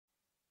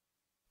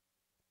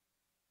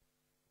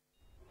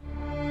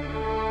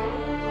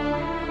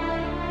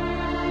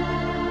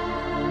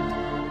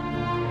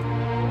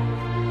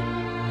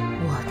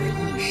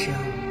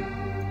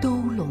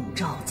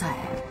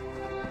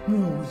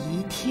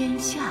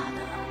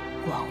的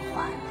光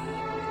环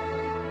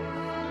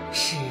里，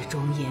始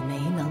终也没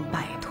能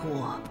摆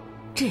脱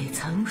这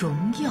层荣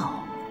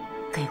耀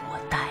给我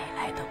带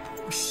来的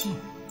不幸。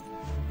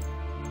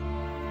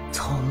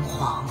从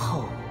皇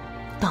后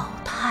到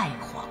太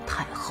皇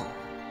太后，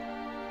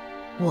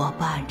我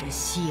伴着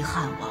西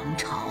汉王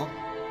朝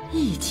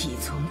一起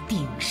从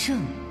鼎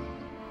盛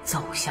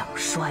走向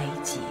衰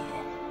竭。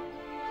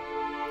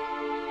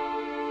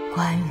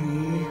关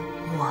于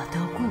我的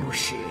故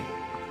事，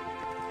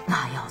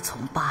那要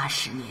从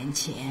80年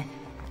前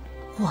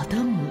我的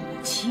母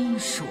亲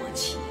说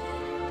起。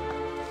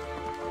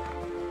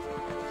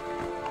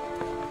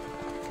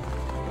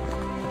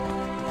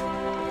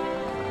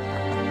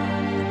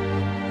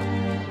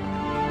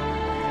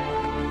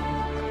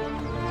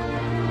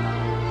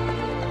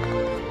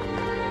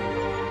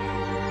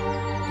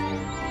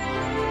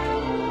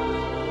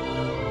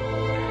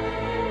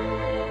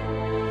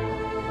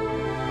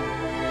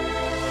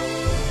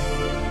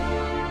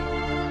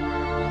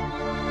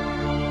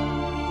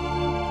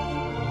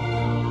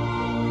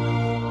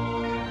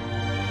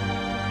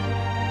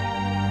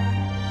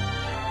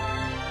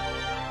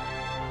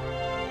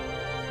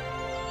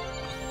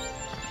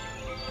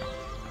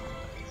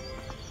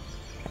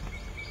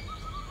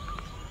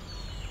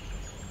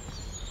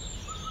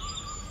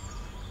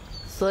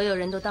所有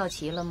人都到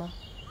齐了吗？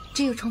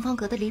只有重芳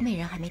阁的李美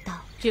人还没到。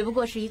只不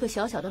过是一个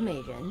小小的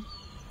美人，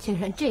竟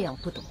然这样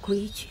不懂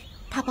规矩。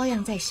她保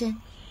养在身，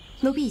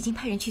奴婢已经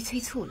派人去催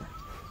促了。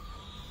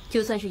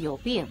就算是有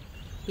病，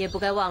也不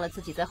该忘了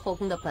自己在后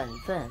宫的本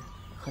分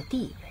和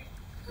地位。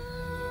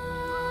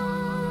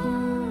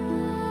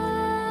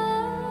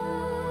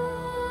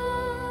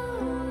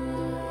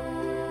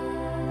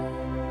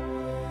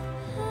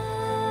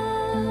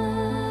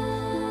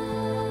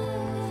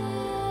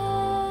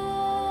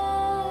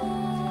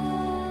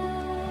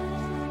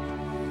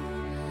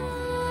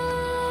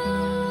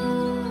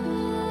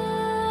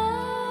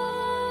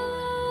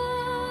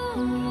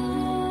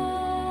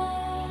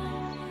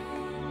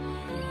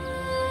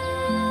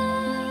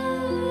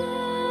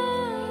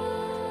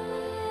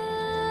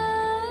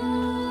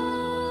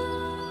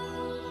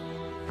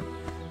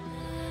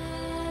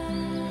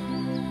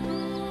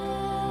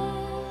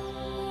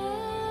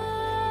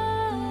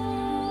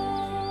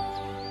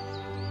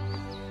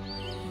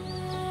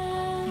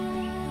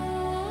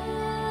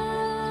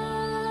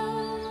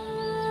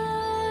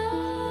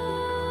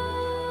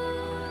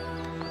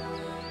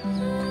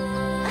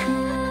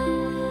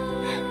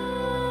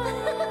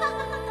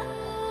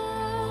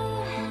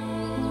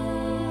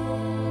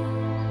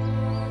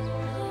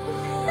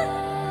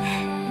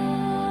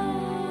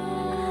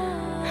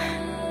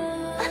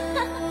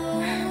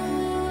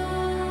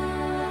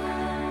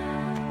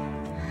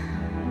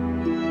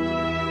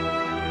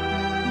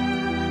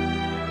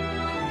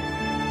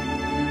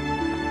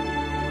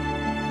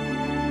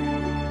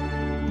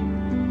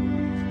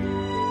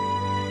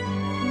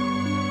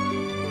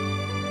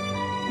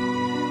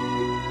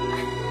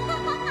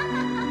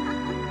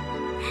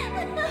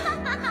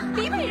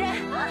李美人，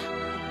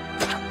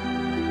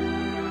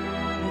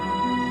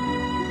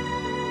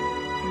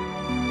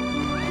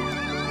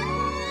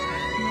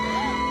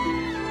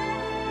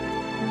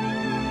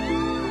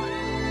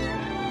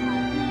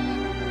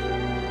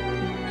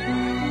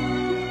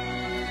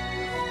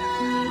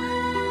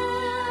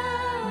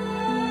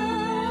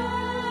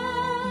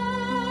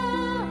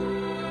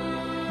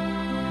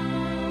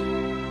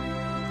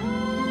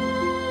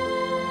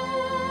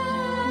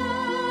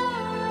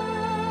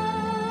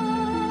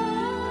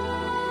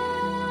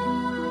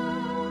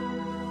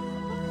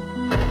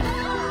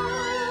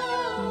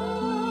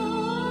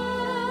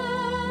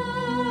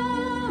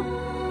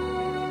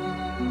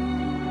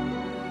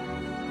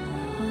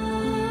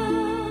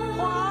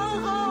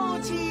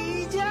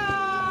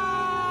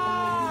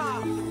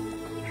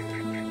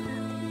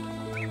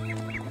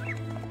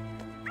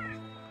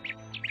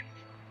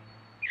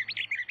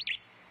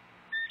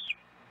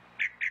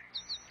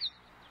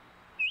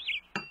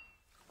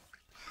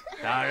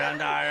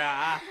大人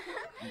啊，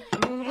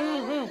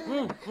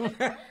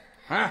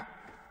哎，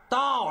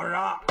倒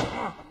上。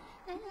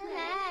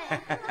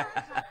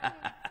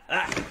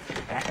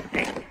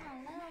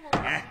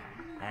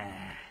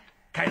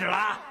开始了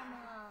啊，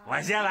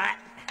我先来。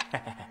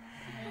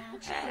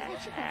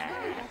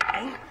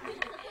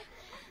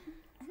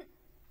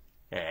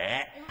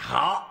哎，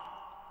好，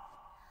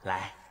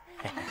来，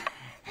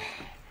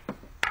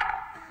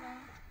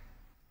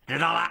知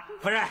道了，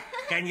夫人，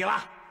该你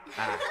了。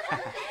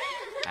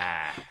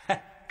哎，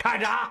看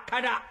着啊，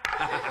看着，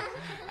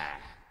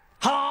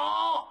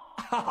好，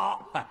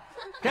好，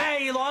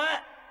这一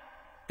轮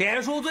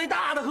点数最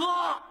大的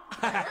喝，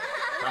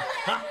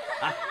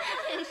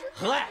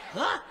喝呀，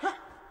喝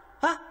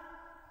啊，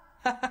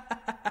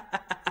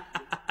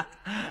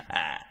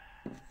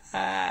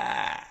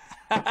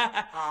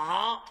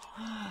好，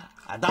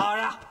倒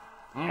上，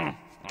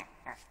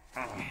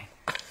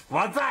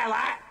我再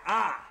来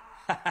啊，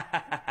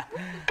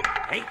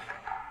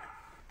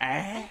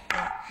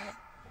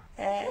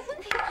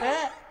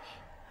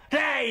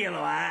这一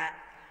轮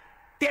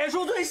点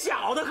数最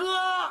小的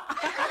喝。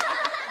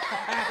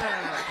喝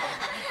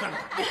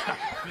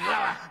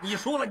了，你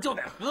输了就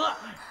得喝，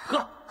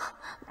喝。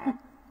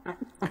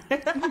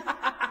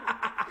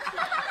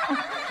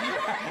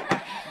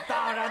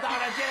倒着，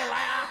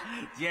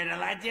接着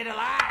来啊，接着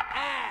来，哎，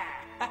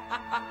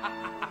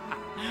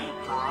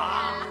好。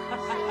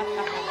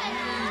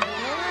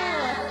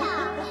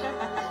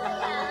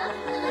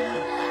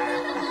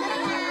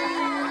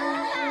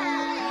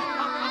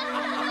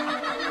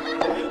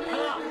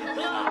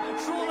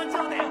输了就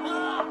得喝。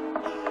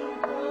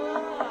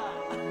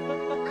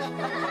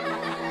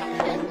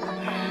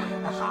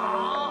好，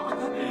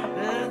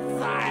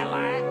再来。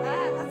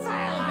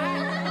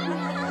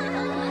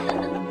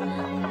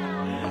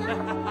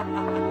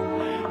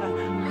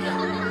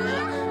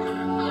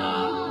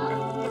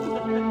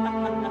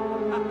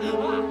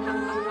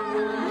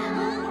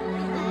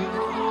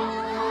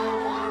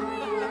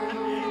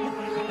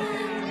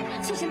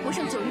妾身不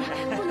胜酒力，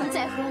不能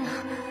再喝了。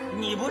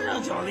你不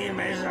胜酒力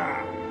没事，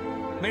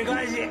没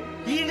关系，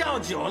依照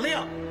酒令，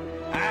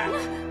哎，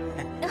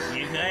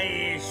你可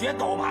以学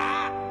陡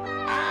爬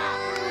啊，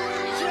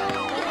学陡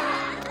爬，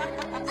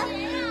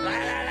来，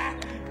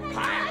爬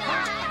呀，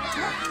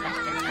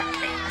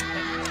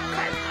快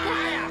爬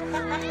呀，爬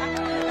呀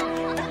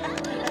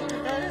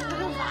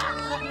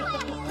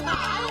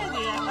你，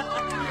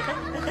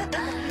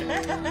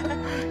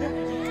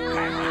快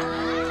爬。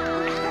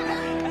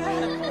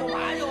不爬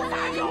就罚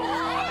酒，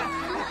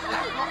来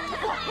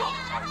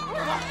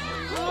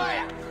喝呀，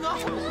喝！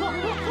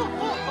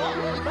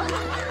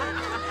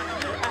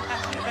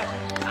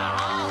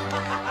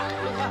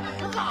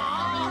好，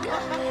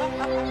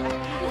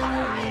爬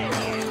呀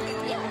你！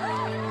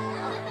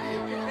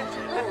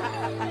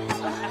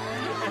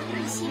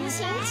醒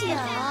酒。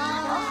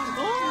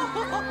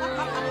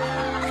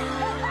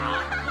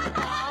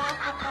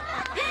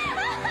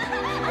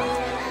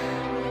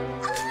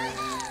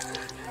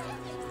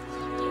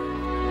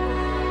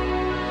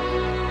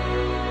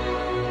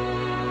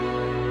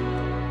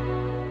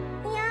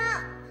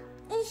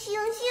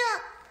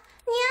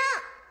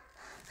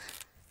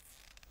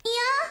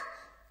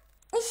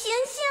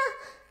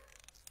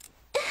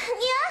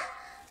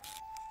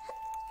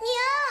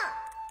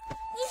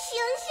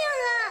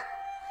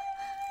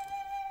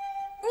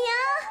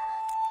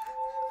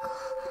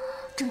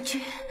郑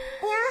钧，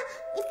娘，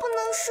你不能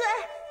睡，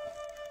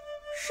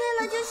睡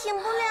了就醒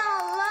不了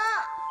了。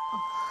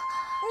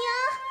娘，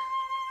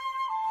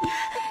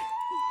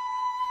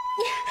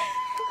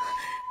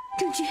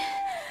郑钧，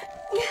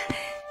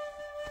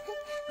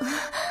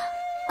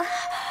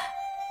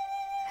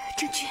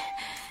郑钧，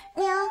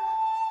娘，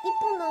你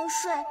不能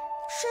睡，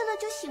睡了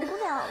就醒不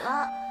了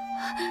了。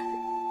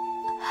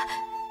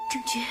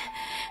郑钧，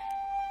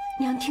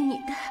娘听你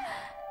的，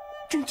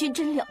郑钧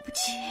真了不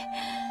起。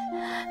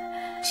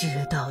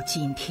直到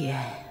今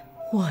天，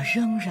我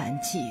仍然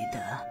记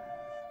得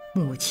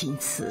母亲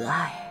慈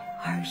爱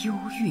而忧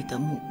郁的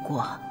目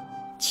光，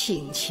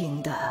轻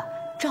轻地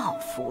照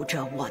拂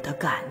着我的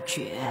感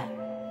觉，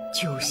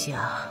就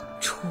像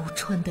初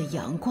春的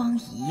阳光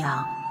一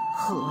样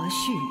和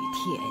煦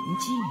恬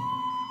静，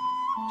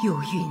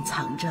又蕴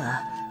藏着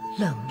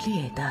冷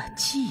冽的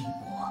寂寞。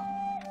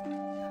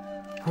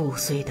5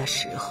岁的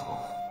时候，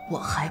我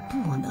还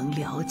不能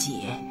了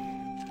解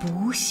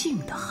不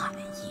幸的含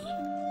义。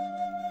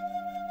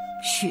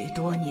许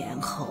多年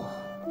后，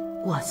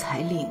我才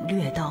领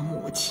略到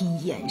母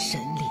亲眼神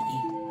里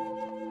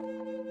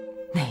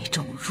那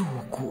种入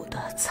骨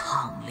的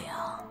苍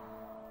凉。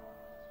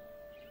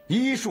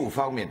医术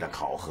方面的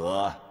考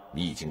核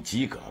你已经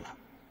及格了，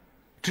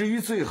至于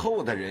最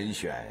后的人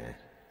选，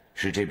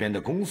是这边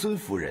的公孙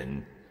夫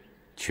人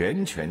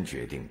全权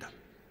决定的。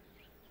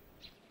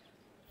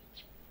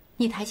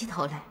你抬起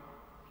头来。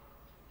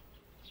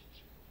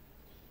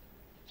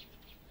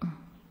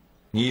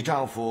你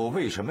丈夫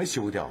为什么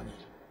休掉你？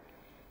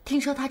听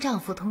说她丈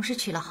夫同时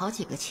娶了好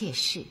几个妾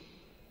室，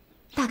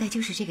大概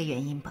就是这个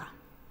原因吧。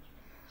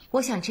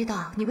我想知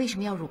道你为什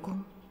么要入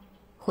宫。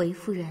回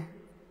夫人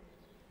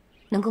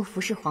能够服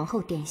侍皇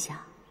后殿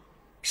下，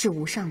是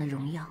无上的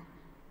荣耀，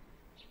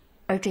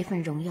而这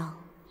份荣耀，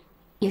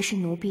也是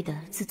奴婢的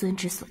自尊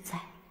之所在。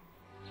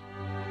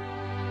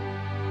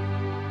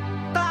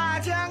大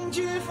将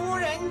军夫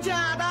人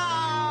驾到！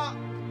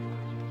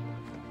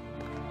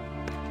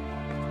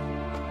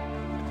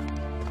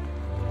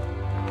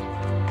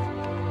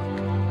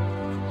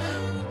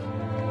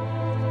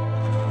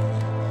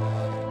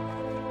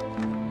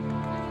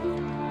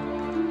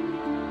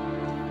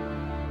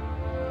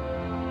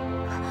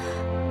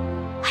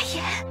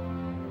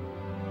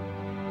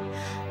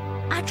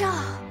阿照，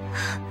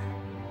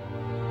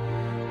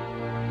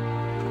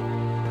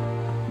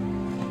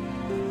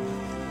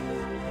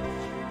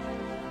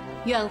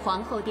愿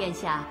皇后殿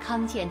下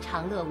康健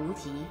长乐无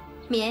疾，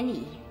免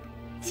礼。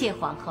谢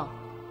皇后。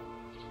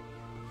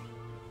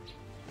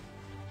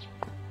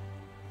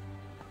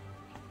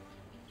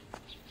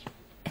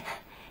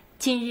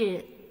今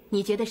日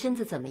你觉得身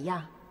子怎么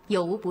样？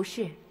有无不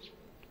适？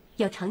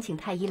要常请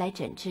太医来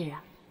诊治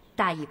啊，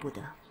大意不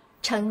得。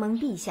承蒙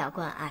陛下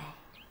关爱。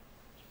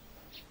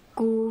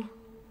孤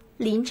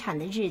临产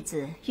的日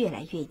子越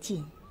来越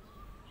近。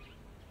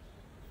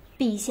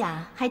陛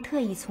下还特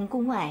意从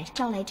宫外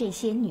招来这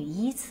些女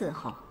医伺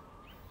候。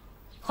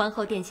皇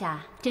后殿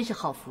下真是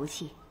好福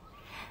气，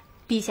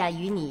陛下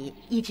与你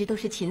一直都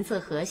是琴瑟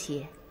和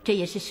谐，这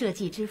也是社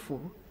稷之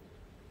福。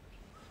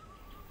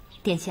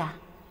殿下，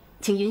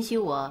请允许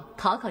我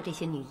考考这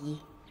些女医。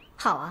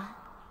好啊。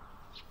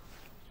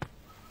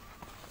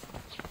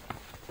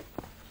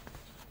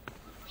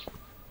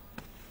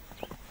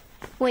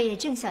我也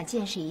正想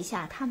见识一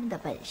下他们的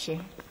本事。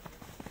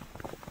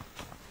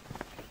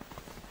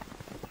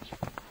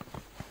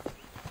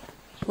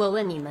我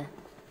问你们，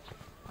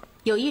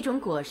有一种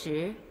果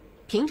实，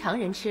平常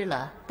人吃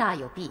了大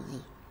有裨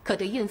益，可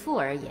对孕妇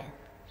而言，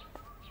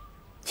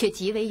却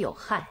极为有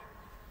害，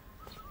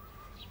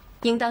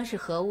应当是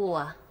何物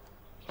啊？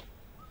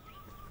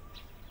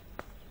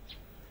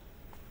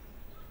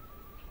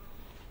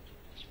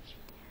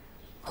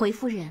回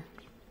夫人，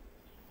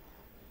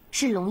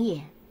是龙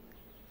眼。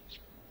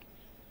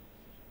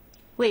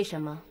为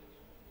什么？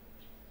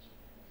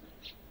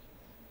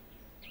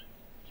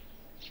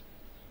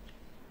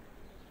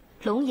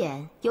龙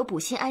眼有补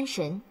心安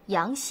神、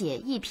养血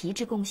益脾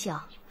之功效，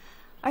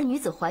而女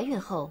子怀孕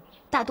后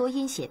大多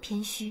阴血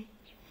偏虚，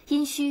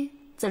阴虚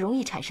则容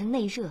易产生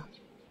内热。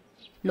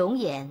龙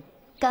眼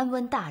甘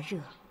温大热，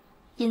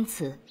因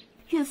此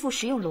孕妇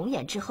食用龙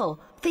眼之后，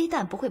非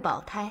但不会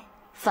保胎，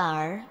反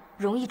而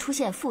容易出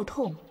现腹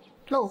痛、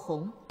漏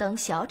红等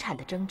小产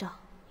的征兆。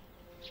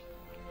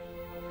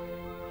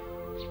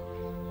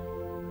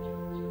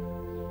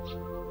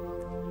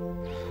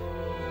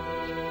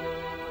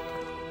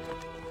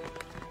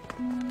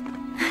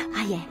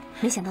阿爷，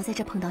没想到在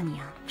这碰到你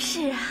啊！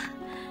是啊，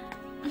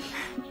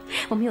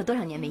我们有多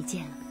少年没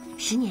见了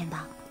？10年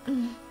吧。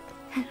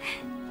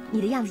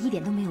你的样子一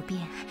点都没有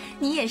变。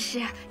你也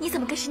是，你怎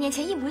么跟10年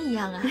前一模一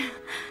样啊？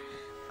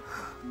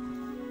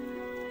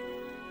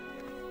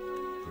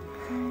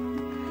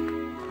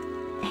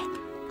哎，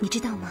你知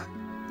道吗？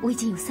我已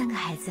经有3个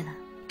孩子了。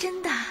真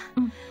的？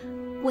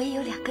我也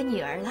有2个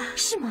女儿了。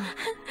是吗？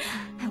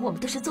哎，我们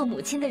都是做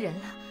母亲的人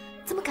了，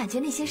怎么感觉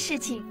那些事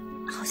情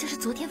好像是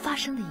昨天发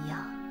生的一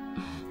样？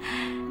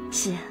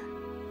是啊，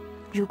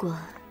如果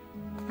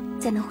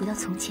再能回到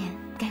从前，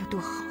该有多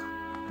好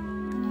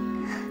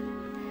啊！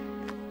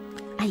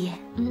阿爷，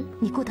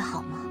你过得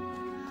好吗？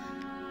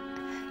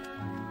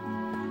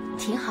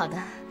挺好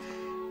的，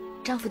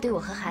丈夫对我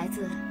和孩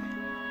子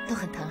都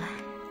很疼爱。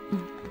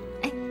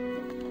哎，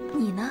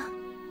你呢？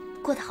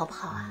过得好不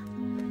好啊？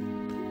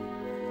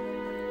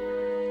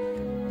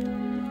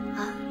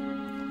啊？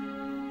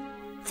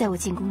在我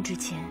进宫之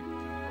前，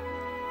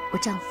我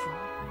丈夫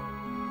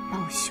把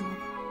我休了。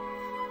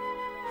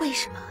为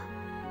什么？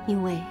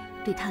因为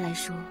对他来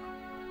说，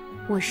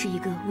我是一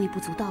个微不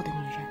足道的女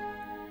人。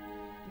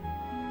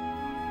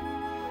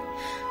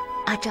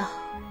阿照，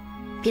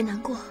别难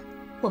过，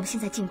我们现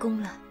在进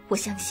宫了，我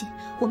相信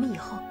我们以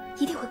后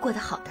一定会过得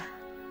好的。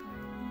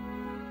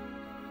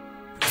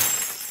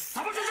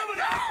怎么就这么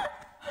点？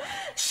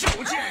小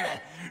贱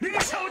人，你个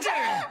小贱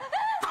人，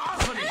打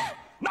死你！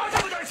拿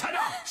这么点钱呢？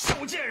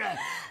小贱人，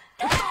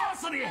我打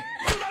死你！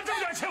就拿这么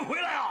点钱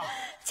回来啊！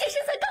妾身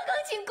才刚刚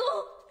进宫，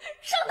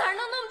上哪儿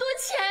弄那么多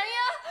钱呀？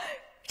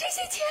这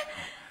些钱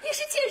也是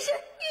妾身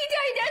一点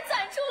一点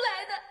攒出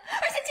来的，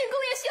而且进宫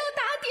也需要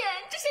打点，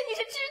这些你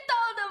是知道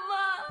的吗？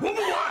我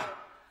不管，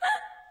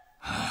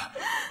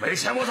没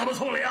钱我怎么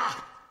送礼啊？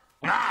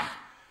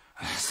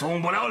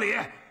送不了礼，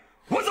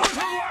我怎么升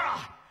官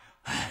啊？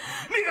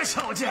你个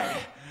小贱人，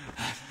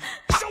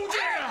小贱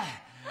人，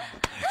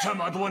这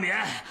么多年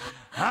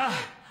啊，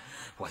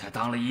我才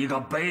当了一个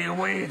卑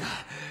微的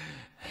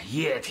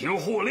掖庭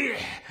护吏，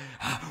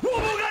我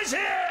不甘心。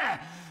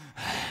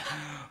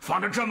放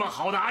着这么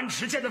好的安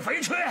池县的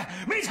肥缺，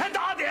没钱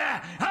打点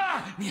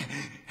啊！你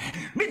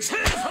气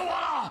死我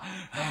了！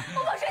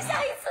我保证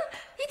下一次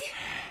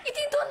一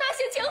定多拿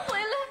些钱回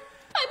来。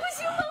哎，不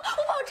行吗？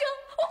我保证，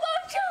我保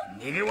证。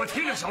你给我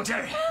听着，小贱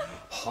人，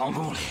皇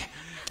宫里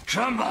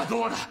这么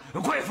多的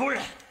贵夫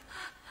人，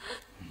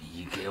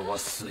你给我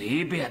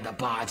随便的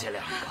巴结2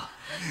个，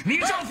你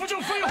丈夫就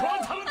飞黄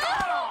腾达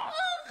了。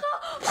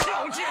好，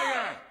小贱人，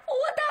我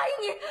答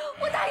应你，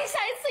我答应下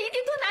一次一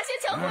定多拿些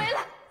钱回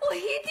来，我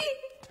一定。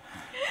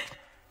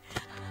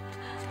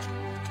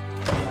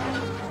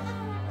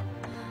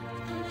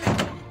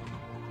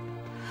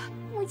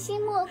母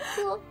亲莫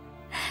哭，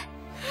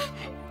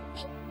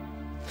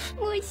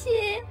母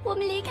亲，我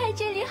们离开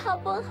这里好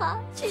不好？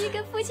去一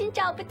个父亲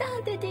找不到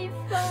的地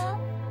方。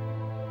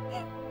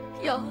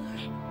瑶儿，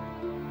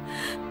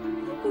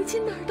母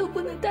亲哪儿都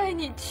不能带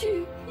你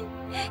去，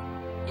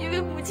因为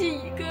母亲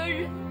一个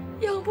人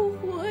养不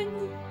活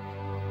你。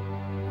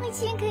母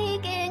亲可以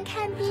给人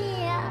看病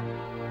呀。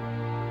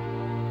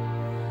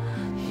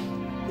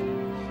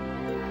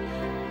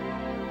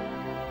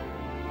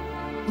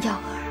瑶儿，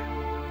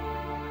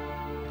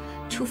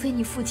除非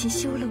你父亲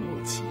休了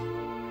母亲，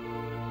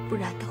不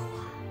然的话，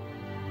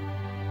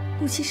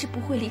母亲是不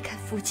会离开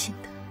父亲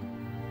的。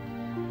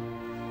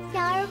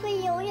瑶儿会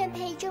永远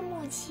陪着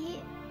母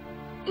亲。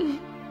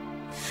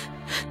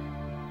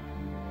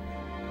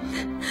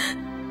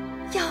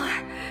耀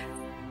儿，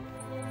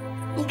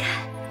你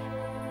看，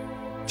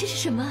这是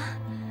什么？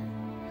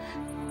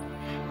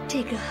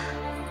这个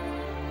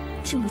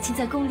是母亲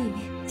在宫里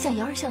面想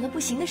瑶儿小的不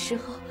行的时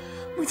候，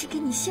母亲给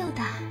你绣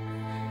的。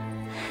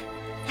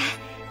来，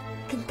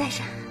给你戴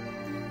上，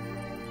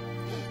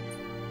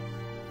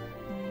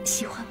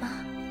喜欢吗？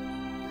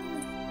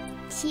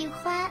喜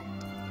欢。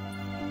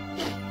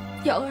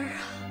瑶儿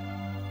啊，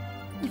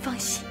你放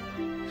心，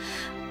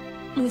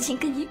母亲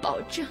跟你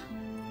保证，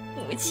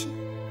母亲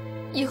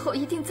以后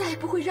一定再也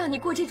不会让你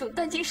过这种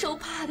担惊受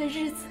怕的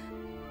日子，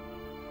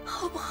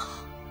好不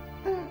好？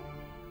嗯。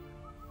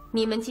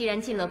你们既然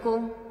进了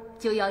宫，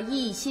就要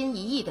一心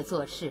一意的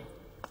做事，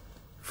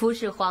服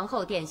侍皇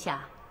后殿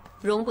下，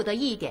容不得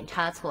一点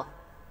差错，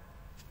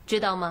知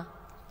道吗？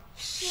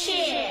是。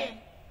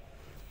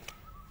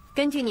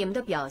根据你们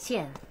的表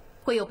现，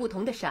会有不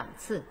同的赏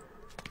赐。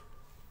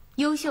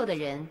优秀的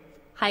人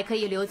还可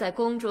以留在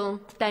宫中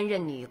担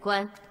任女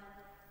官，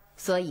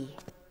所以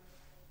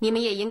你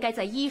们也应该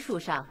在医术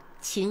上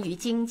勤于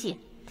精进。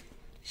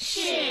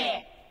是。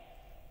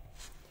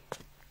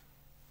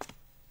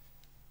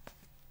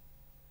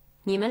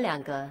你们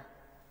两个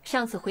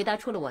上次回答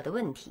出了我的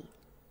问题，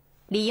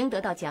理应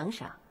得到奖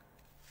赏。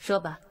说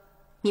吧，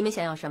你们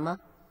想要什么？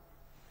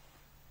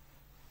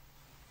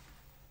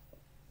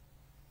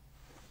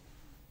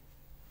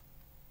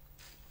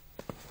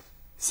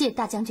谢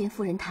大将军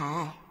夫人抬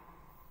爱，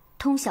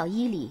通晓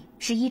医理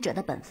是医者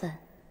的本分，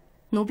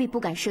奴婢不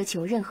敢奢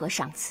求任何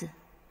赏赐。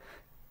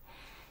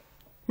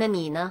那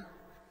你呢？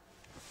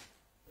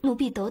奴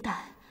婢斗胆，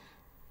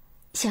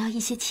想要一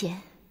些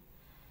钱。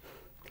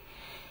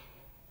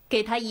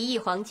给他1亿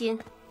黄金。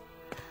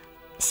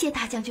谢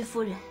大将军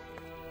夫人。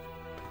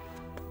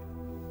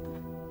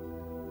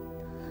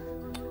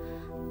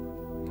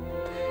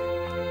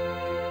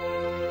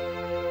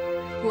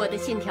我的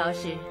信条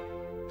是，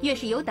越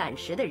是有胆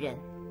识的人，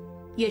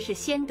越是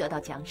先得到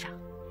奖赏。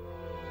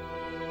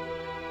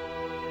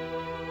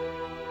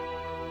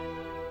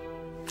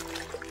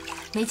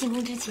没进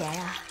宫之前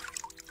啊，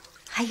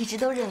还一直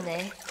都认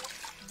为，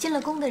进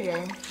了宫的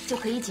人就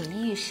可以锦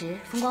衣玉食，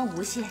风光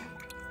无限。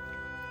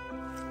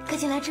可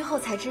进来之后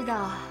才知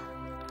道，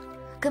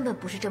根本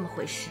不是这么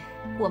回事。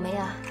我们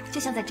呀，就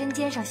像在针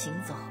尖上行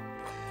走，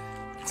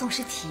总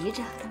是提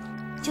着。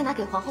就拿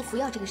给皇后服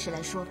药这个事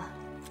来说吧，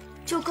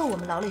就够我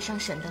们劳累伤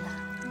神的了。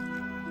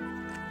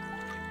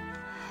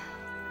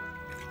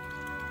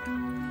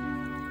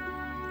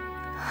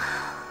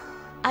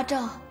阿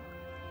赵，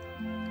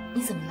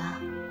你怎么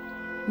了？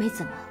没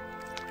怎么，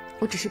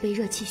我只是被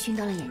热气熏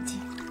到了眼睛。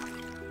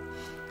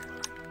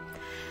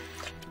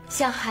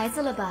想孩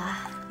子了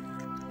吧？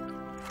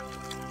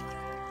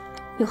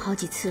有好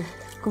几次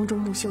宫中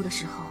木修的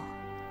时候，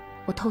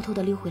我偷偷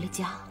地溜回了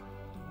家，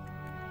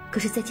可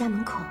是在家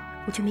门口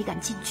我却没敢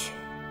进去，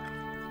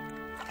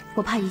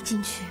我怕一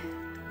进去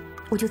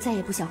我就再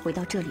也不想回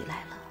到这里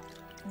来了。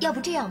要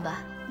不这样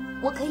吧，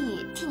我可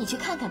以替你去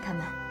看看他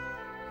们，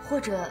或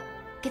者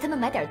给他们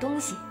买点东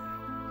西。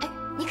哎，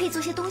你可以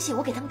做些东西，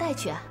我给他们带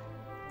去啊。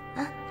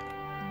啊，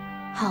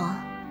好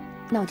啊，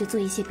那我就做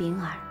一些饼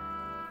饵，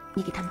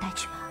你给他们带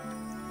去吧。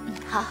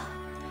好。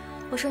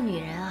我说女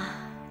人啊，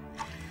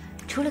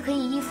除了可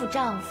以依附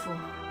丈夫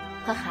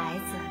和孩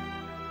子，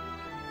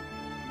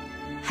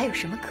还有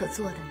什么可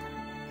做的呢？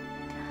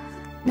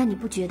那你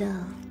不觉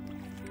得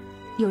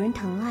有人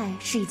疼爱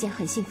是一件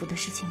很幸福的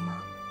事情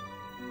吗？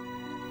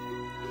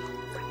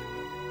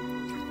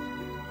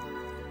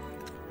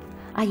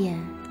阿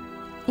言，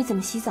你怎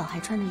么洗澡还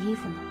穿着衣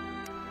服呢？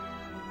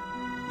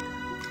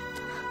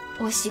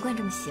我习惯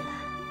这么洗了。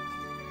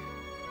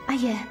阿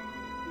言，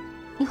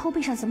你后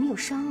背上怎么有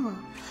伤啊？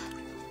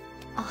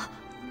啊，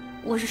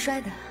我是摔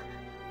的。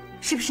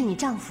是不是你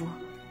丈夫？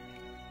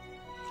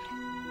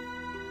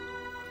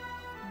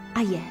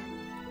阿言，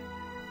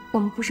我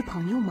们不是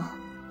朋友吗？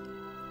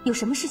有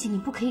什么事情你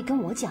不可以跟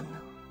我讲呢？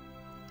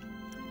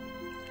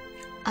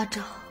阿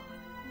赵，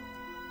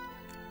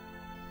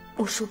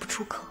我说不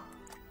出口。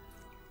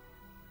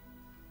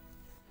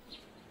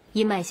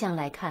以脉象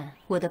来看，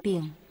我的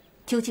病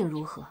究竟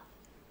如何？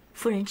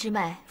夫人之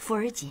脉浮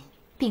而紧，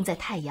病在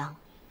太阳，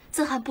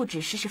自汗不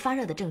止，时时发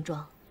热的症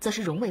状，则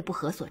是荣卫不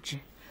和所致，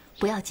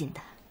不要紧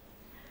的。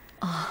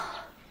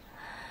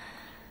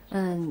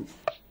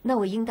那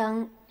我应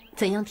当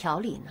怎样调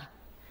理呢？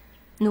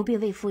奴婢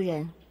为夫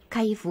人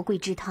开一服桂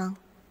枝汤，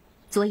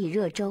佐以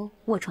热粥，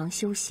卧床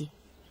休息，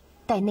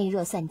待内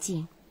热散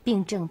尽，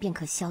病症便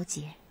可消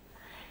解。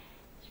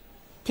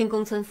听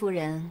公孙夫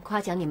人夸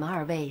奖你们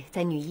2位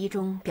在女医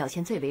中表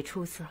现最为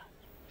出色，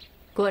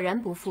果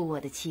然不负我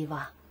的期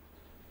望。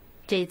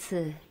这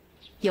次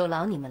有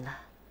劳你们了，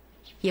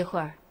一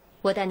会儿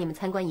我带你们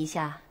参观一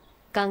下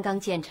刚刚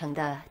建成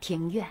的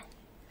庭院。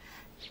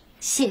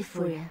谢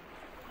夫人。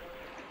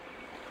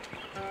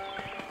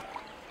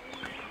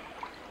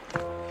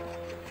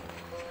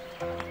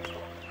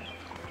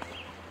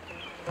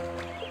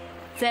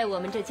在我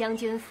们这将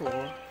军府，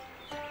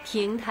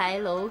亭台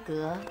楼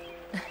阁，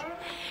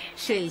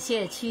水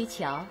榭曲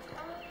桥，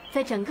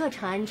在整个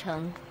长安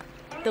城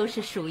都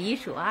是数1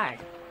数2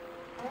的。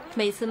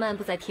每次漫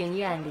步在庭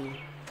院里，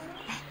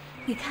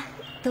你看，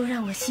都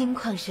让我心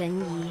旷神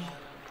怡。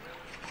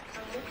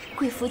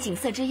贵府景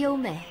色之优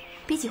美，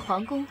比起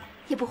皇宫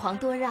也不遑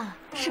多让，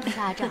是不是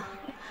阿照？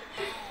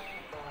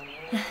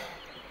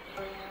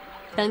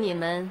等你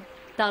们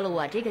到了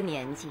我这个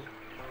年纪，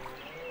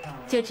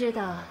就知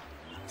道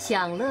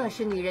享乐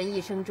是女人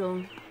一生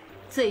中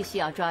最需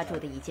要抓住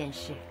的一件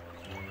事。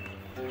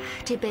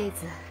这辈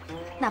子，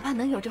哪怕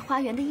能有这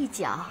花园的一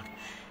角，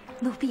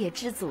奴婢也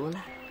知足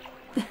了。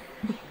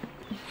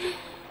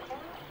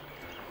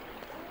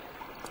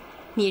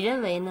你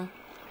认为呢？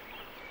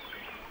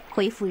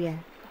回夫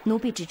人，奴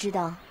婢只知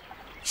道，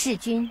弑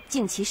君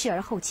敬其事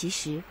而后其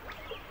实，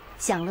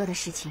享乐的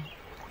事情，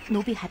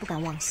奴婢还不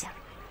敢妄想。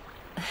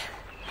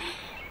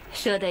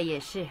说的也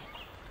是。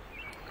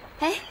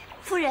哎，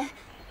夫人，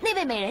那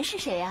位美人是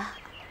谁呀？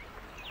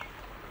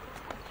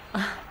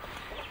啊，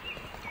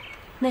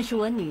那是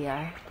我女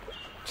儿，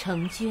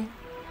成君。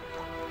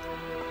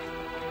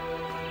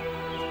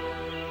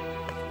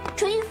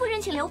纯玉夫人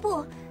请留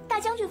步，大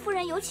将军夫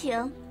人有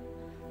请。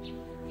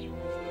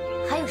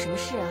还有什么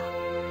事啊？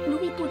奴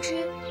婢不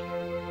知。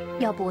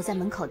要不我在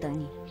门口等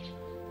你。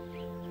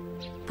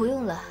不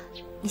用了，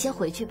你先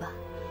回去吧。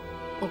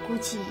我估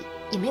计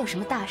也没有什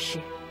么大事，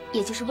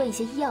也就是问一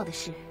些医药的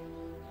事。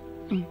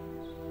嗯。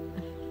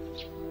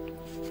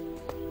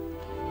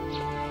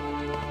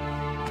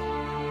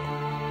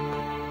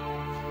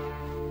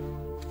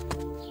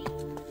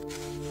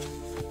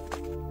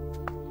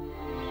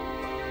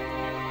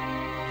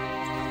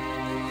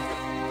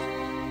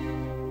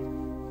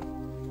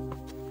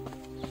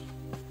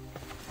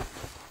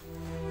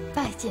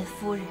拜见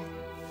夫人。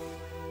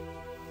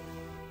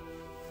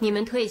你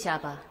们退下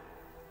吧。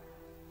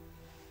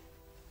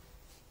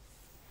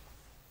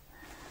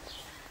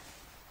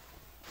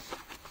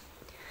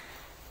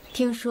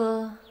听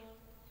说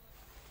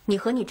你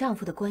和你丈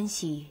夫的关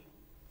系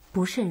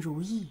不甚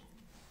如意。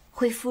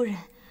回夫人，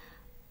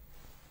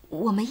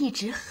我们一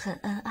直很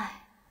恩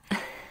爱。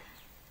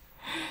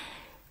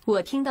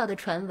我听到的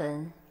传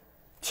闻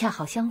恰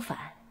好相反，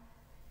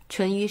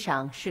淳于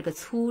赏是个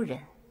粗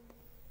人，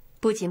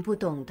不仅不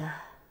懂得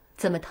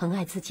怎么疼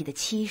爱自己的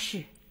妻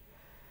室，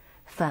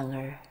反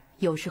而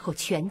有时候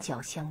拳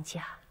脚相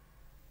加。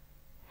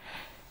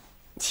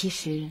其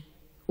实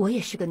我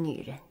也是个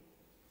女人，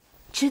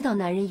知道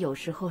男人有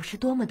时候是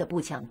多么的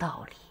不讲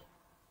道理，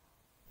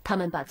他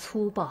们把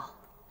粗暴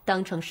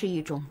当成是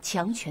一种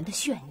强权的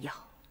炫耀。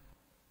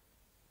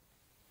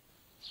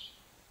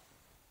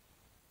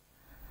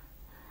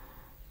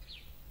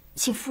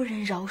请夫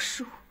人饶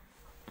恕。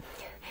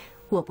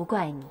我不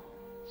怪你，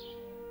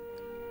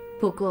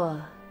不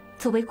过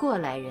作为过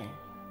来人，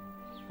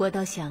我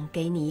倒想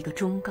给你一个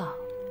忠告，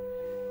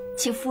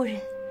请夫人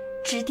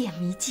指点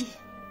迷津。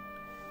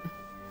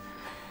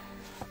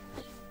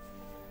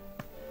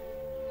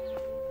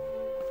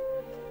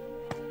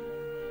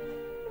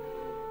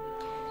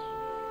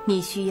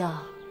你需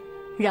要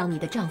让你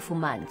的丈夫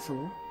满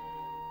足，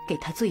给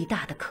他最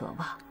大的渴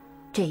望，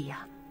这样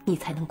你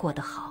才能过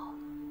得好。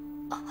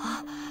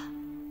啊，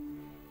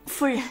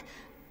夫人，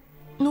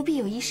奴婢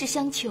有一事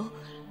相求，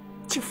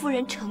请夫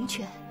人成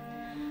全。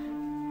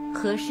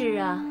何事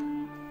啊？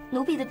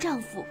奴婢的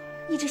丈夫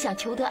一直想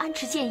求得安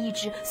持剑一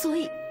职，所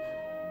以……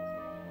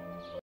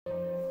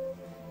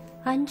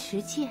安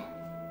持剑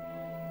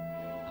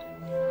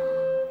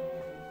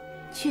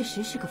确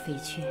实是个肥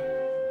缺。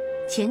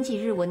前几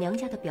日我娘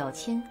家的表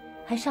亲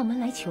还上门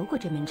来求过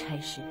这门差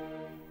事。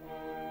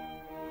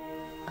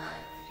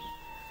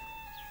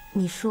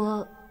你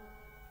说，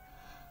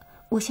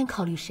我先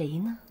考虑谁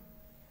呢？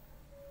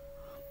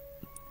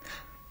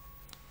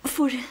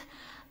夫人，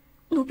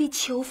奴婢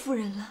求夫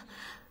人了，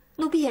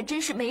奴婢也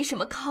真是没什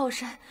么靠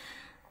山，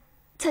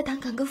才胆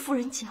敢跟夫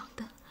人讲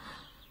的。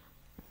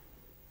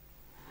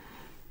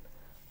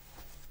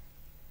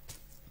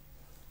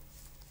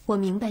我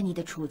明白你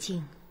的处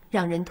境，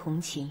让人同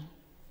情。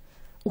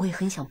我也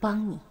很想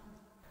帮你，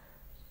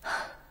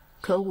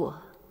可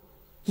我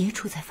也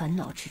处在烦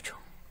恼之中。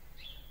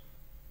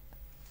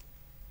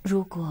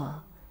如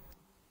果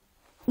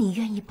你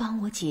愿意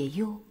帮我解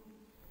忧，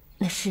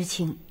那事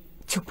情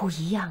就不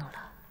一样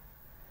了。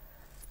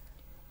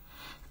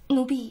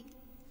奴婢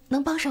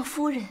能帮上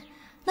夫人，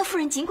那夫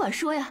人尽管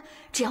说呀，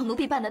只要奴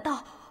婢办得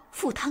到，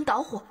赴汤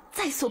蹈火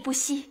在所不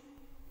惜。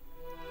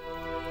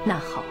那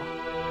好。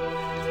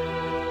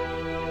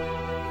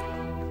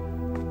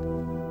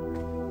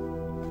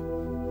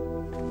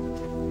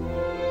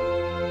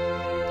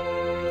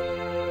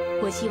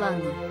我希望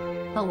你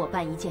帮我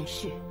办一件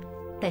事，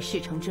待事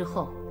成之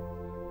后，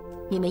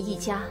你们一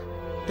家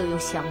都有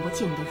享不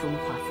尽的荣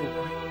华富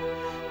贵。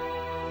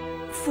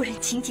夫人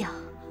请讲。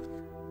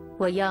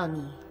我要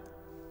你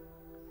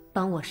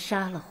帮我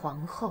杀了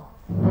皇后。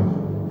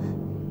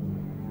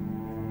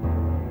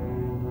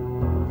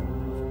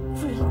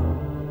夫人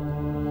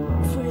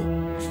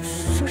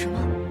说什么？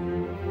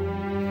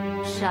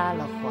杀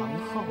了皇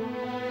后。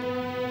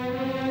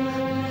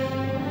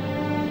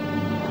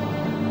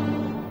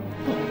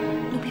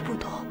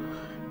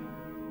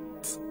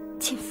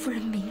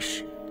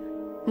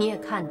你也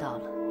看到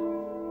了，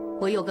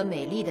我有个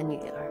美丽的女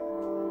儿。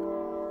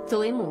作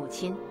为母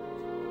亲，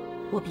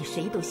我比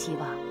谁都希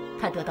望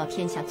她得到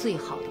天下最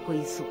好的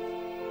归宿。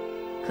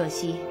可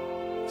惜，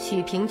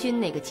许平君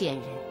那个贱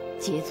人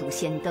捷足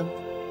先登，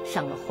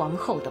上了皇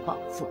后的宝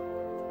座。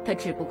她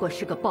只不过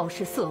是个报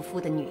氏色夫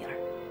的女儿，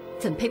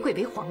怎配贵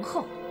为皇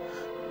后？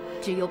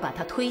只有把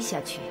她推下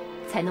去，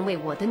才能为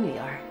我的女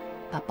儿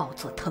把宝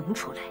座腾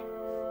出来。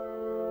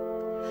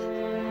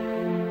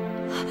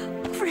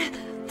夫人，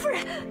夫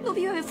人，奴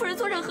婢愿为夫人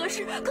做任何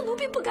事，可奴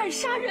婢不敢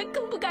杀人，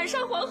更不敢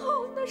杀皇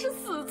后，那是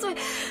死罪。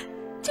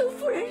求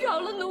夫人饶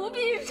了奴婢，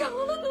饶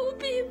了奴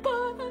婢吧！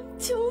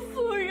求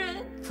夫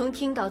人。从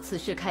听到此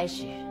事开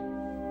始，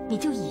你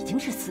就已经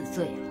是死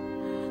罪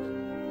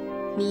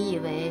了。你以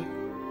为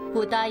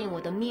不答应我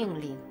的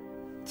命令，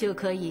就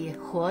可以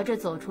活着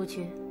走出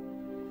去？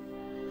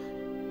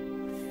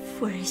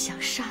夫人想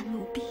杀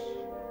奴婢，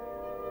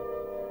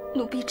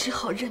奴婢只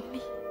好认命。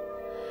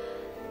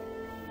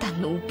但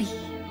奴婢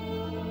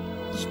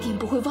一定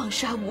不会枉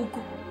杀无辜。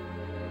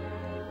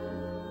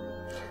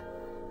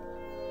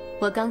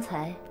我刚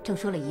才正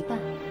说了一半，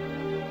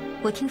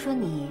我听说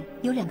你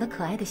有2个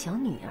可爱的小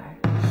女儿，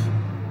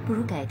不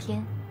如改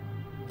天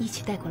一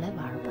起带过来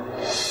玩吧。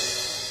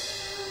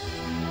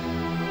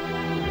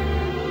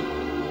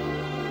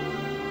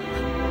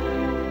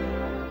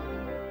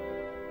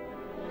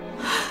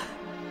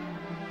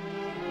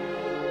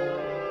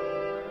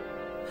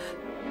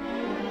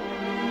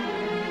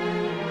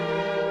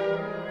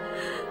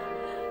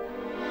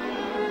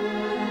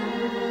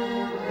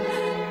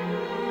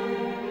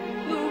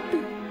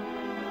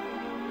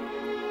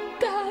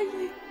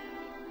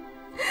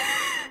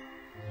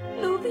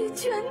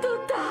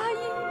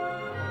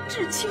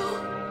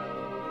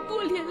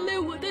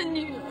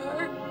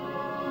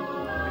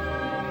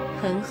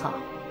很好，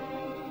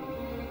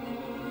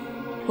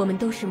我们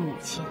都是母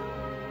亲，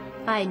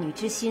爱女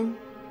之心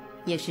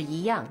也是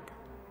一样的。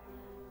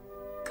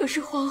可是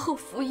皇后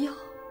服药，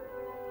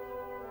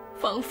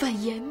防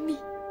范严密，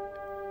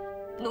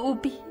奴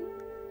婢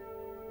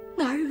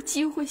哪有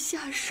机会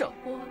下手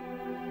啊？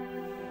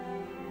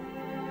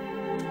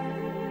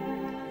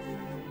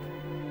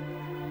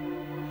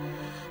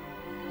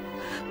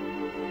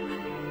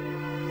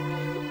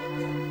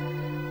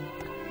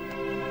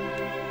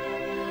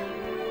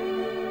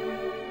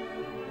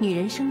女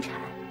人生产，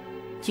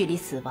距离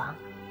死亡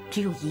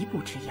只有1步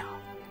之遥。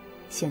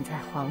现在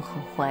皇后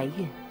怀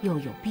孕又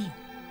有病，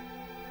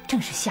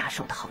正是下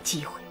手的好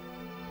机会。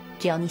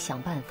只要你想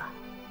办法，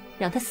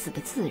让她死得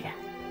自然，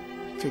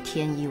就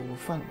天衣无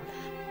缝了。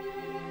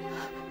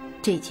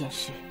这件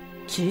事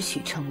只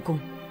许成功，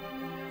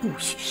不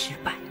许失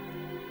败。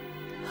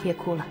别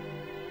哭了，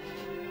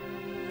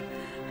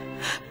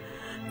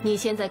你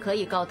现在可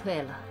以告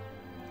退了，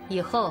以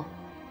后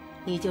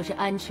你就是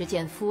安池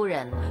见夫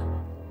人了。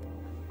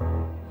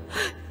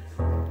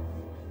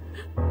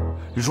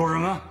你说什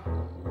么？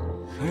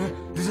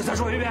你再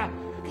说一遍。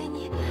给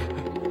你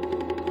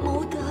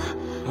谋得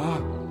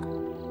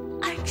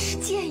安池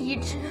剑一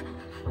职。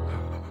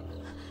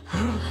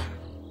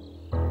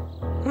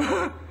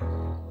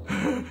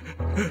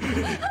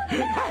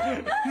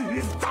你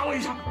打我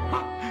一下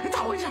啊！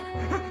打我一下，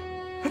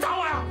打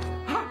我呀！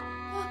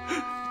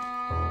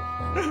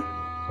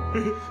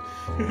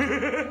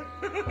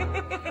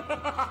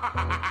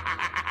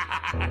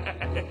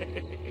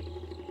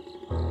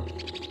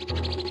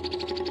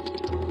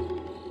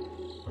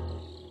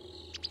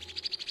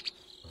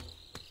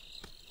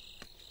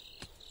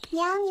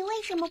娘，你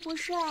为什么不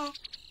睡？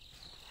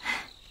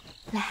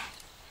来，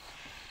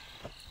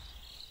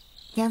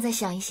娘在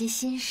想一些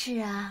心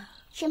事啊。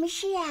什么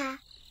事啊？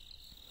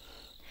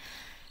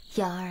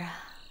瑶儿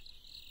啊，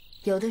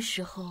有的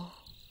时候，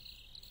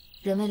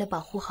人为了保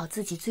护好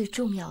自己最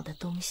重要的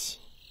东西，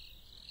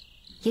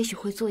也许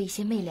会做一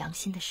些昧良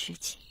心的事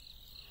情。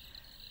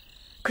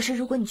可是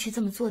如果你去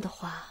这么做的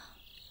话，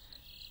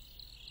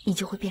你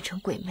就会变成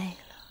鬼魅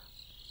了，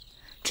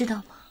知道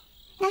吗？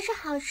那是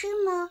好事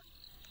吗？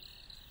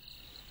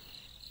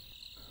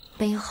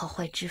没有好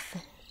坏之分。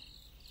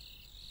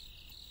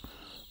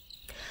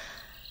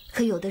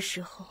可有的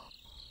时候，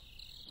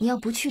你要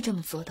不去这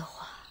么做的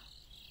话，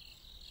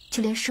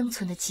就连生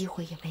存的机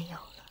会也没有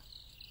了。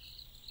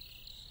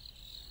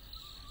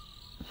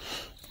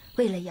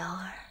为了瑶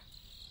儿，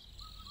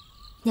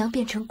娘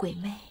变成鬼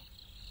魅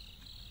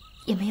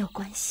也没有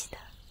关系的。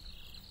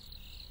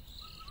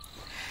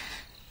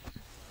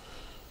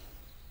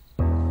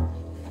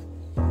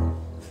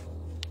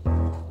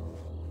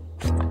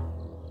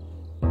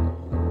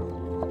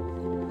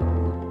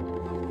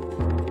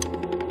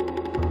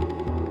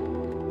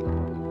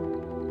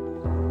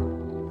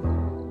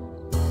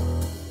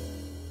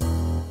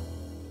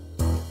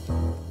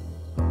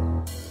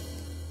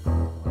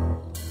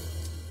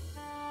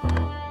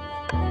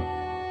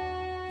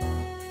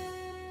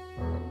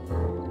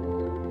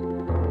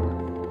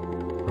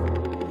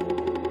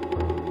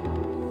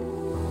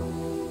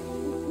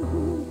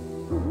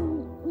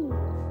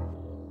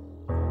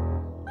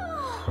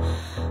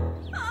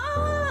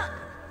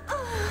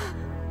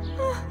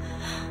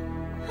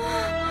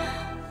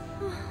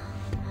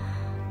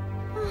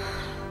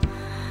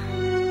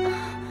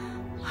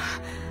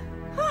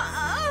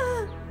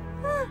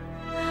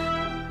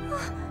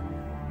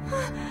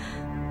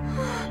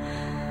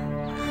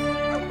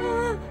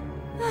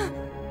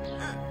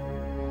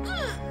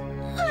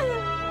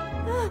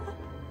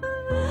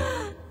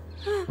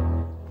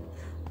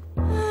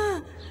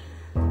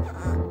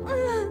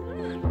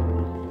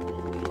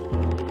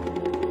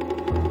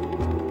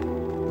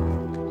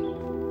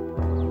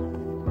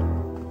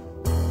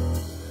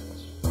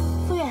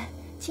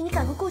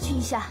和过去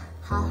一下。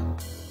好。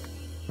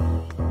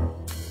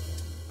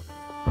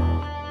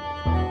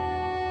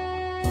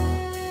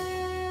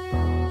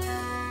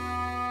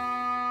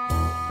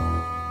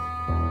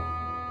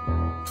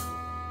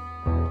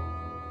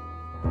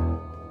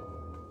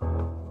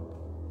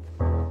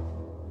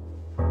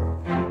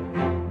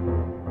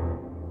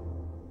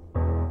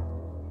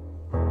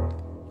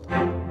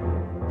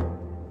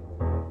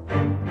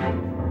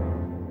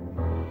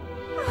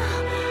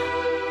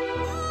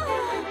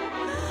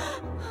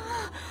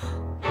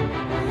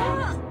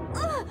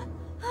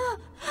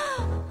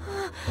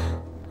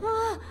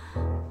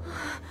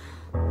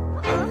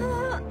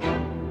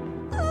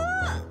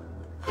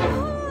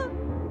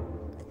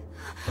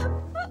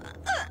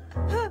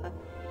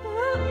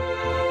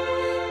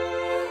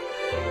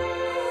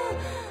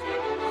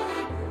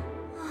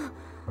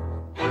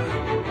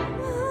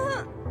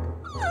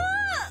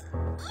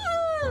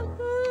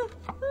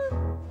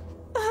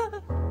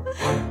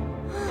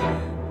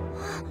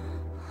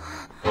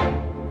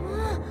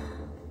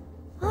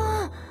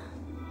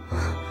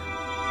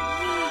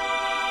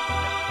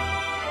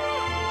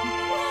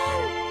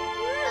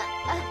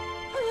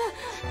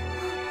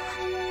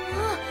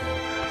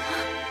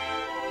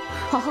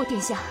皇后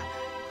殿下，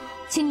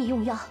请你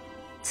用药，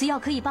此药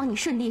可以帮你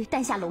顺利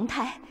诞下龙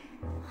胎。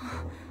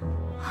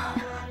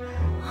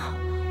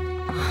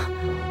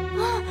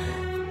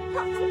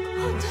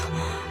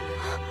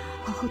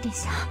皇后殿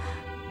下，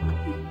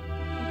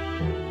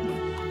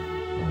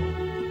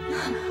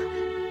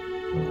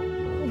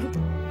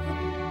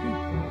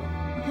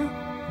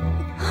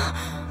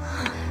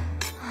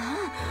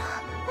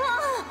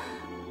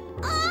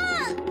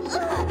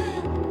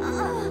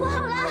不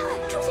好了，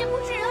出血不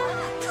止了，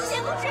出血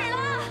不止了！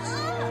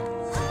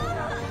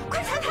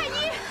快传太医！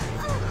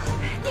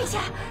殿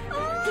下，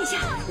殿下，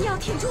你要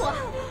挺住啊！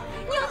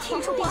你要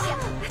挺住，殿下，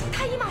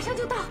太医马上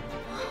就到。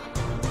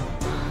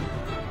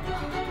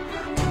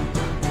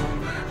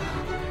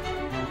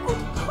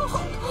头好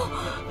痛，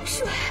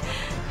水，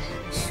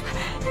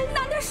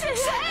拿点水，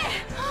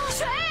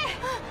水！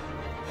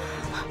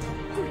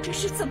我这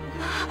是怎么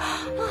了？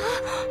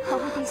皇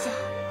后殿下，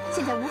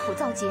现在五腑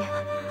燥结，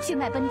血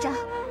脉奔张，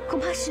恐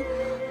怕是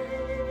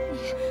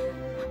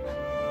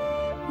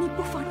你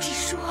不妨直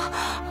说。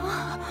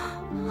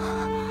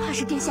怕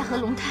是殿下和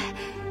龙胎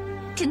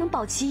只能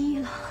保其一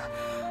了。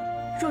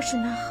若是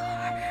男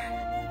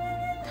孩，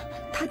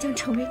他将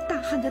成为大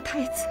汉的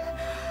太子。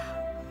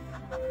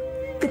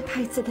跟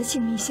太子的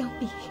性命相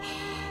比，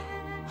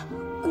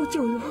孤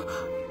就如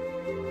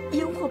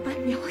萤火般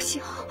渺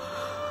小。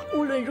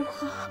无论如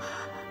何，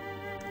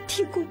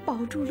替孤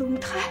保住龙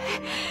胎。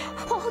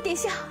皇后殿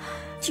下，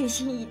决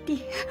心已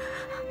定。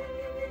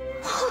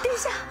皇后殿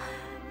下，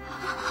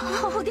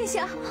皇后殿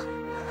下，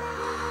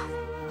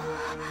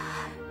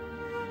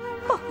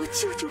帮我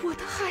救救我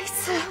的孩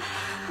子。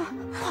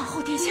皇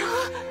后殿下。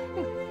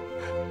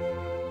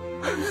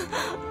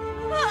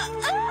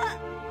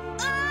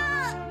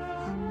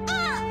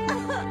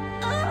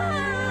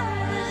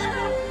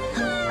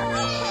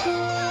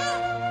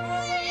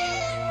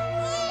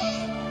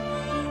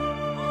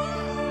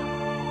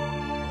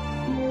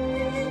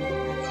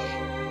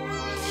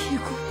替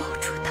孤保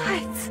住太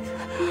子。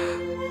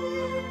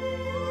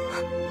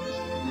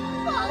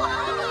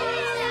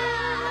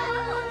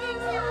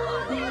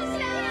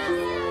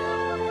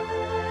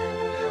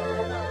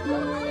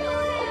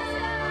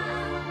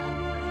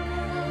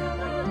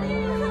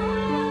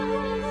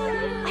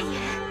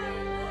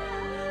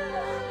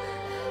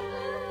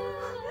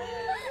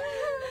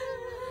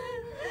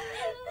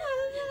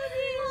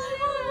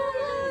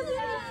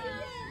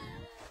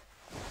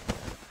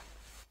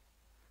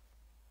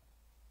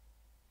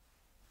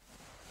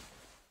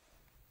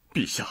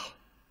陛下，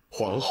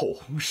皇后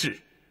洪氏，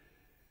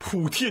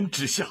普天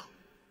之下，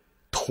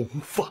同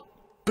放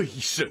悲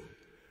声。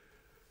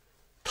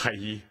太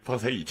医方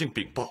才已经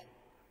禀报，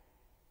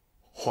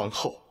皇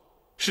后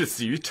是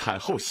死于产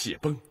后血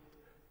崩。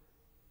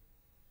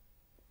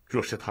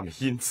若是他们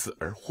因此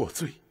而获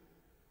罪，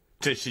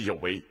真是有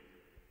违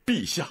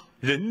陛下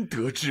仁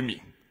德之名。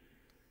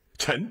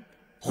臣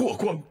霍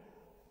光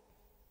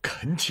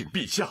恳请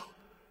陛下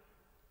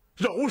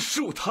饶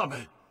恕他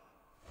们。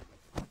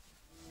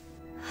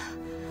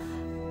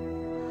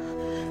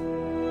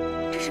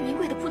这是名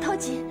贵的葡萄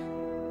锦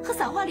和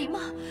散花绫吗？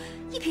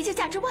一匹就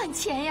价值万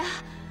钱呀！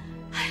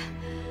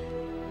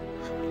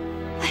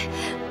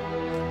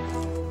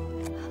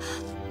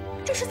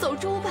这是走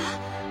珠吧？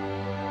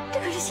这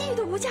可是西域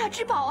的无价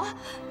之宝啊！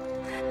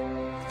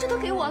这都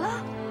给我了。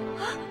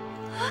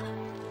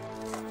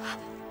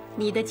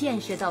你的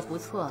见识倒不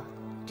错，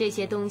这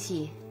些东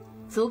西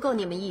足够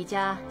你们一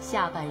家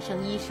下半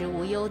生衣食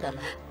无忧的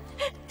了。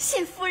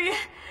谢夫人，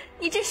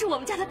你真是我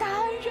们家的大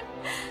恩人。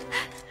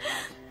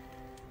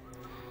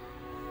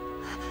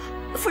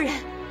夫人，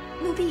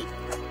奴婢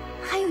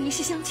还有一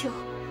事相求。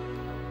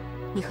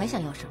你还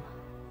想要什么？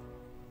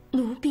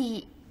奴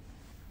婢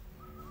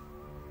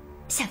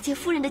想借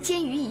夫人的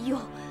监鱼一用，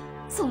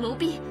送奴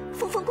婢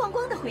风风光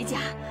光的回家。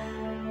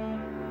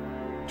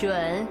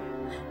准。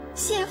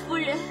谢夫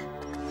人。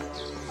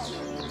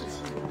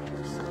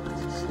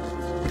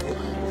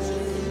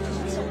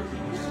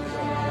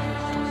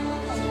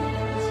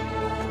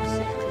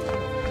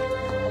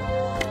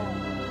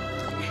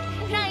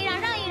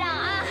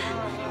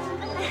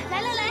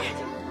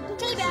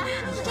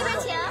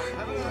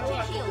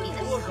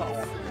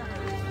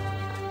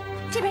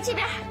这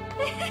边。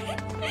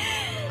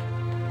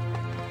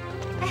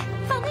哎，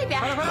放那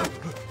边。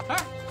快！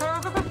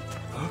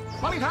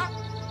往里抬！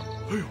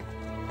哎呦！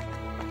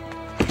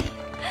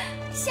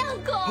相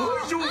公！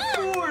哎呦，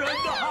夫人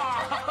呐！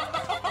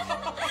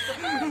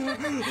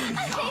哎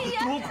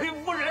呀，多亏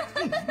夫人。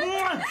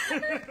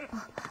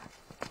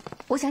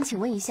我想请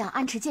问一下，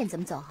安池涧怎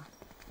么走啊？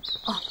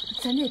哦，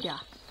在那边。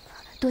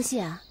多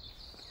谢啊。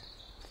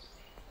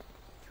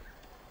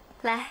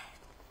来，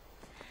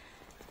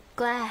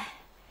乖，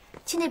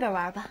去那边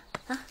玩吧。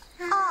啊。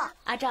哦。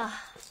阿照，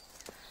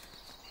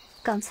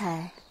刚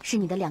才是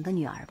你的2个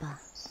女儿吧？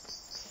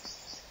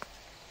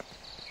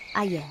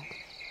阿衍，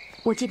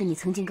我记得你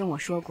曾经跟我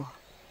说过，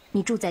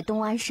你住在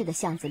东安市的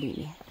巷子里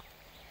面，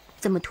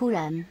怎么突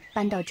然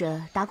搬到这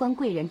达官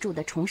贵人住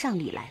的崇尚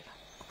里来了？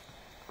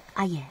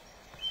阿衍，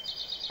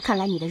看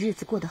来你的日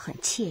子过得很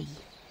惬意。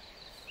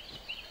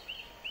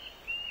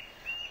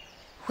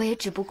我也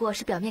只不过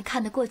是表面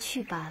看得过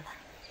去罢了。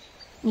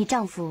你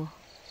丈夫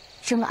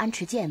生了安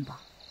池涧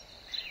吧？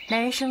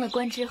男人升了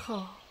官之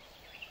后，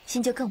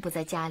心就更不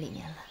在家里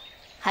面了。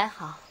还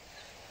好，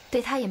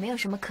对他也没有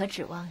什么可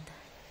指望的。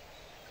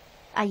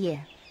阿衍，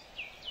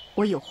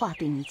我有话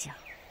对你讲。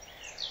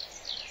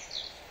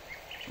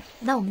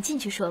那我们进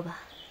去说吧。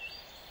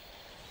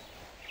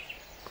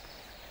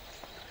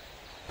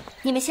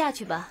你们下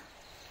去吧。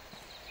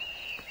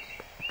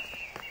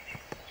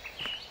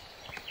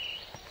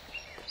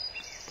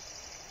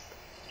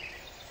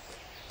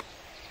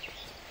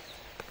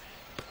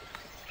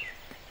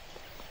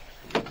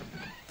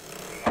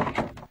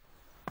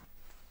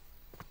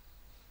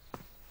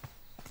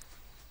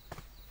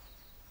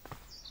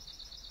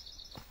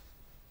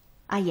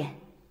阿衍，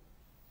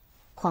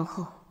皇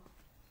后，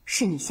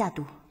是你下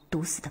毒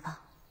毒死的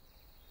吧？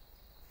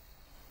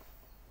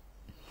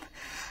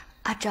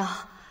阿昭，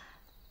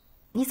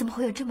你怎么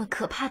会有这么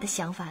可怕的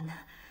想法呢？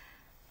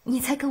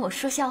你在跟我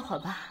说笑话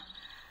吧？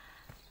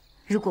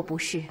如果不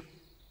是，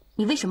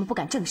你为什么不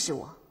敢正视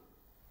我？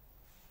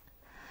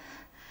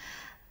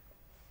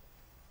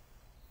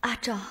阿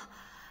昭，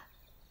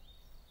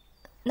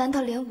难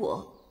道连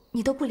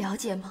你都不了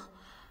解吗？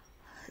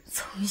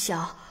从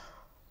小，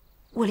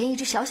我连一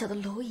只小小的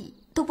蝼蚁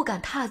都不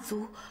敢踏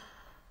足，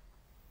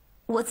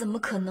我怎么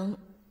可能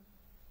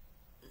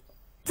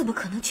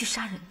去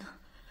杀人呢？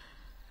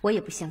我也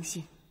不相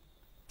信，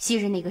昔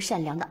日那个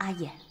善良的阿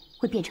衍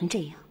会变成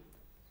这样。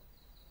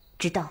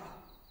直到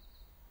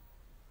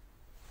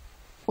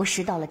我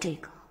拾到了这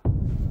个，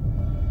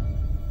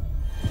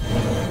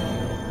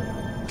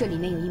这里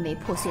面有一枚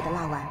破碎的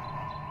蜡丸，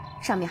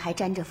上面还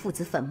沾着附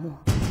子粉末。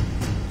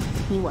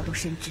你我都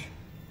深知，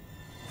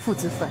附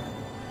子粉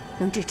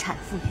能置产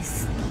妇于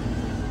死地。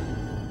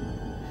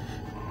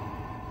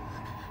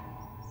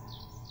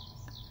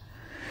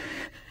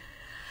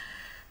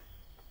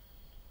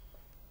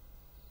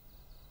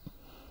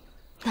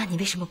那你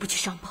为什么不去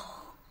上报？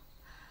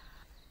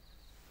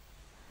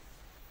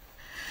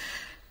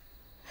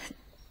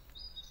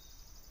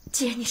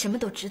既然你什么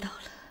都知道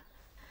了，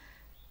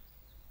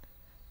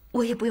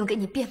我也不用给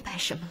你辩白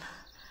什么了。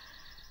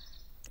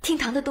厅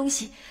堂的东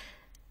西，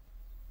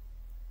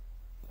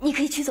你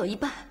可以取走一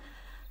半。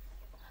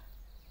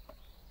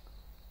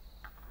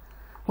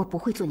我不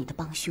会做你的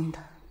帮凶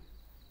的，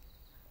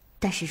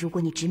但是如果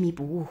你执迷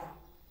不悟，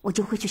我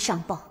就会去上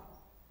报。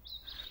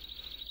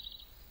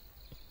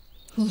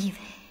你以为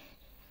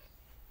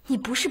你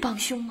不是帮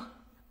凶吗？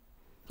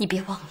你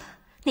别忘了，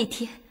那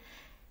天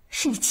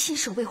是你亲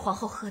手为皇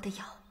后喝的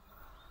药。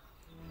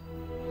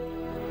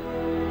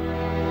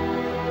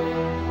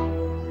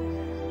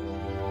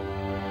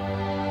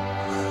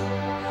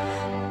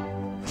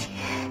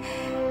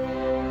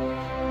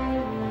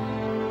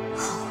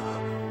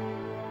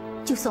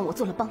就算我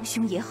做了帮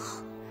凶也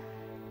好，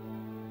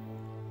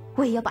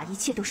我也要把一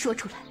切都说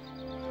出来。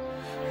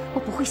我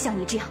不会像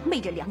你这样昧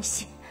着良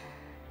心。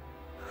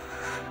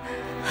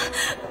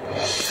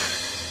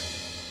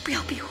不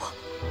要逼我，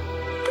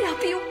不要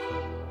逼我！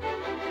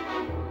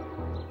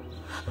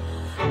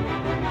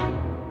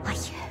阿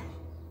衍，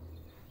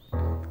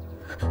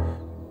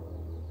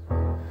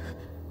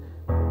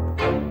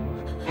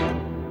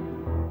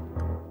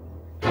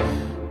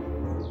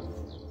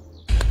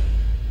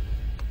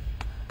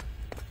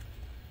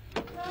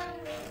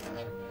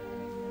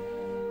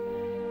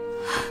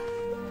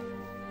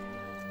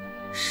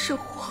是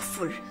霍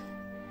夫人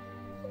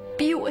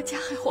逼我加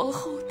害皇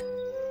后的。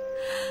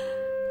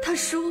她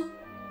说，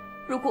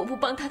如果我不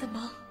帮她的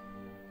忙，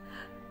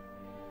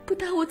不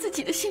但我自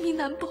己的性命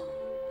难保，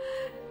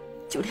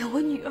就连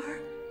我女儿，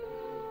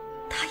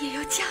她也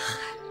要加害。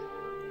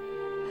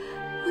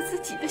我自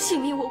己的性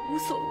命我无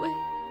所谓，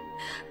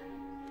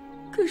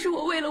可是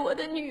我为了我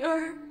的女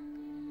儿，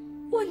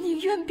我宁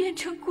愿变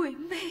成鬼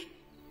魅。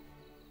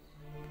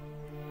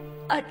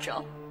阿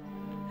昭，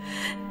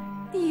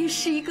你也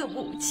是一个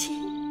母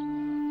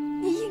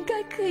亲，你应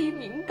该可以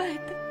明白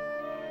的。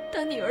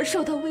当女儿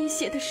受到威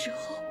胁的时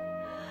候，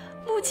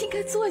母亲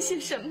该做些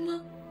什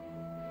么？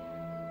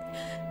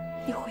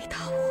你回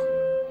答我，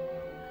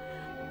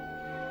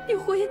你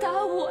回答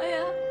我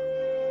呀！